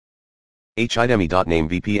HideMy.name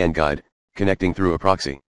VPN guide, connecting through a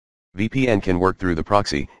proxy. VPN can work through the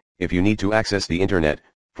proxy, if you need to access the internet,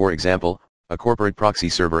 for example, a corporate proxy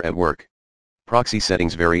server at work. Proxy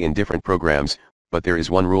settings vary in different programs, but there is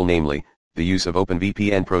one rule, namely, the use of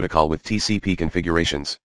OpenVPN protocol with TCP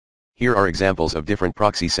configurations. Here are examples of different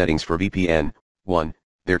proxy settings for VPN. 1.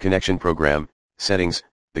 Their connection program, settings,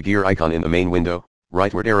 the gear icon in the main window,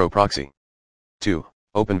 rightward arrow proxy. 2.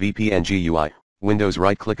 OpenVPN GUI, Windows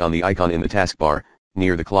right-click on the icon in the taskbar,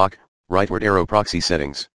 near the clock, rightward arrow proxy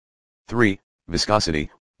settings. 3. Viscosity,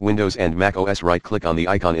 Windows and Mac OS right-click on the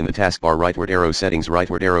icon in the taskbar, rightward arrow settings,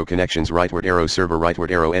 rightward arrow connections, rightward arrow server, rightward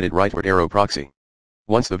arrow edit, rightward arrow proxy.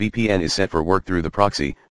 Once the VPN is set for work through the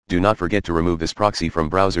proxy, do not forget to remove this proxy from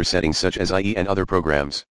browser settings such as IE and other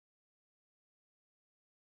programs.